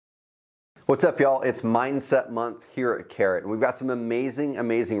What's up, y'all? It's Mindset Month here at Carrot, and we've got some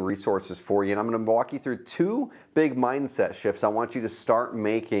amazing resources for you, and I'm going to walk you through two big mindset shifts I want you to start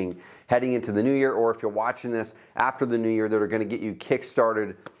making heading into the new year, or if you're watching this after the new year, that are going to get you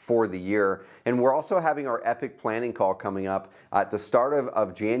kick-started for the year. And we're also having our epic planning call coming up at the start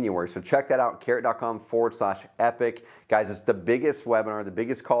of January, so check that out, carrot.com/epic. Guys, it's the biggest webinar, the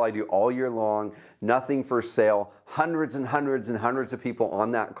biggest call I do all year long, nothing for sale, hundreds and hundreds and hundreds of people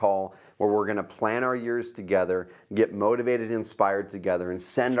on that call, where we're going to plan our years together, get motivated and inspired together, and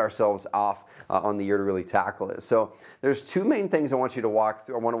send ourselves off on the year to really tackle it. So there's two main things I want you to walk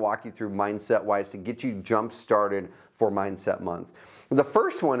through. I want to walk you through mindset-wise to get you jump-started for Mindset Month. The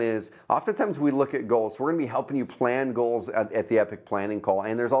first one is, oftentimes we look at goals. So we're going to be helping you plan goals at the Epic Planning Call.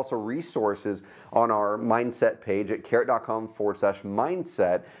 And there's also resources on our mindset page at carrot.com/mindset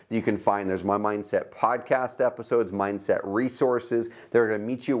that you can find. There's my mindset podcast episodes, mindset resources. They're going to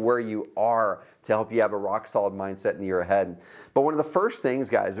meet you where you are to help you have a rock solid mindset in the year ahead. But one of the first things,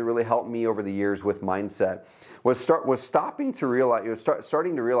 guys, that really helped me over the years with mindset was starting to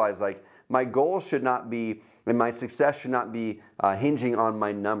realize, like, my goals should not be, and my success should not be hinging on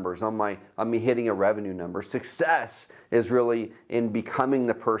my numbers, on me hitting a revenue number. Success is really in becoming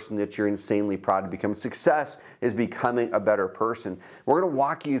the person that you're insanely proud to become. Success is becoming a better person. We're going to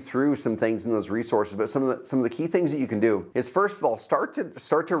walk you through some things in those resources, but some of the key things that you can do is, first of all, start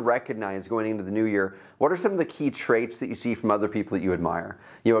to recognize going into the new year, what are some of the key traits that you see from other people that you admire.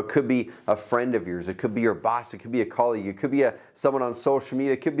 You know, it could be a friend of yours, it could be your boss, it could be a colleague, it could be someone on social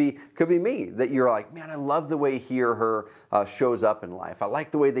media, it could be me, that you're like, man, I love the way he or her shows up in life. I like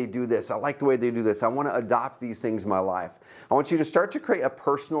the way they do this. I like the way they do this. I want to adopt these things in my life. I want you to start to create a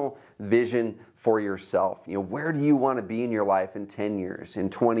personal vision for yourself. You know, where do you want to be in your life in 10 years, in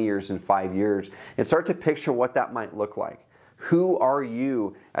 20 years, in 5 years? And start to picture what that might look like. Who are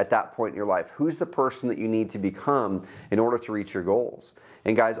you at that point in your life? Who's the person that you need to become in order to reach your goals?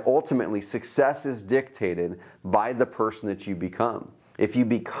 And guys, ultimately, success is dictated by the person that you become. If you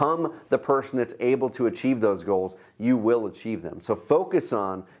become the person that's able to achieve those goals, you will achieve them. So focus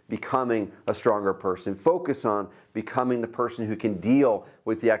on becoming a stronger person. Focus on becoming the person who can deal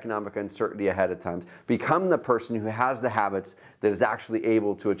with the economic uncertainty ahead of time. Become the person who has the habits that is actually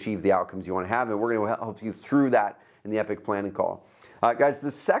able to achieve the outcomes you want to have. And we're going to help you through that in the Epic Planning Call. Guys,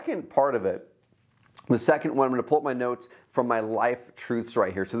 the second part of it, the second one, I'm going to pull up my notes from my life truths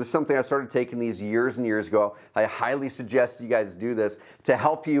right here. So this is something I started taking these years and years ago. I highly suggest you guys do this to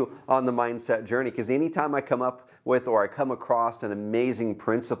help you on the mindset journey, because anytime I come up with or I come across an amazing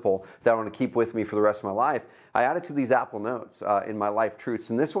principle that I want to keep with me for the rest of my life, I add it to these Apple Notes in my life truths.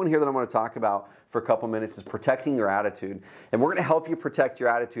 And this one here that I'm going to talk about for a couple minutes is protecting your attitude. And we're going to help you protect your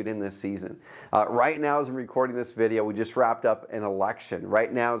attitude in this season. Right now, as I'm recording this video, we just wrapped up an election.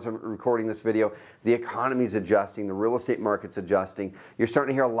 Right now, as I'm recording this video, the economy's adjusting, the real estate market's adjusting. You're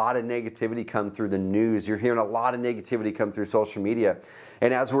starting to hear a lot of negativity come through the news. You're hearing a lot of negativity come through social media.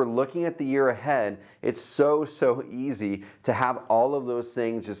 And as we're looking at the year ahead, it's so easy to have all of those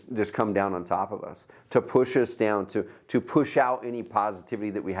things just come down on top of us, to push us down, to push out any positivity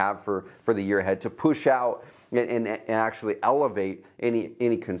that we have for the year ahead, to push out and actually elevate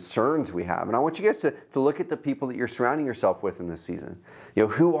any concerns we have. And I want you guys to look at the people that you're surrounding yourself with in this season. You know,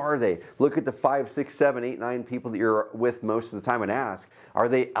 who are they? Look at the 5, 6, 7, 8, 9 people that you're with most of the time and ask, are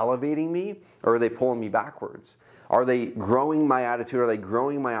they elevating me or are they pulling me backwards? Are they growing my attitude? Are they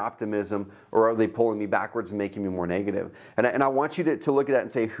growing my optimism? Or are they pulling me backwards and making me more negative? And I want you to look at that and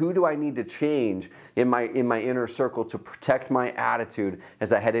say, who do I need to change in my inner circle to protect my attitude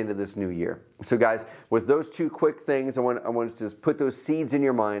as I head into this new year? So guys, with those two quick things, I want to just put those seeds in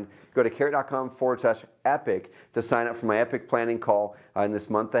your mind. Go to carrot.com/epic to sign up for my Epic Planning Call in this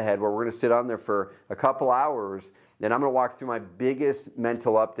month ahead, where we're going to sit on there for a couple hours. And I'm going to walk through my biggest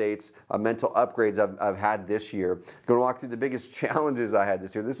mental updates, mental upgrades I've had this year. I'm going to walk through the biggest challenges I had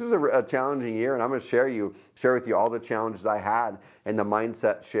this year. This is a challenging year, and I'm going to share with you all the challenges I had and the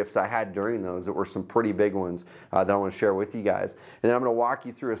mindset shifts I had during those that were some pretty big ones that I want to share with you guys. And then I'm going to walk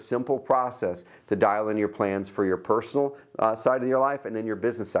you through a simple process to dial in your plans for your personal side of your life and then your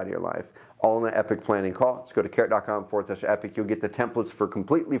business side of your life, all in the Epic Planning Call. Just go to carrot.com/epic. You'll get the templates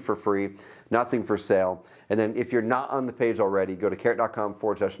completely for free, nothing for sale. And then if you're not on the page already, go to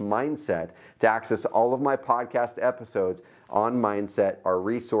carrot.com/mindset to access all of my podcast episodes on mindset, our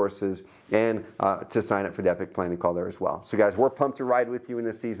resources, and to sign up for the Epic Planning Call there as well. So guys, we're pumped to ride with you in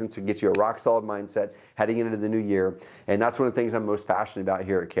this season to get you a rock solid mindset heading into the new year. And that's one of the things I'm most passionate about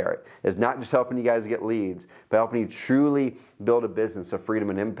here at Carrot, is not just helping you guys get leads, but helping you truly build a business of freedom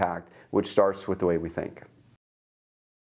and impact, which starts with the way we think.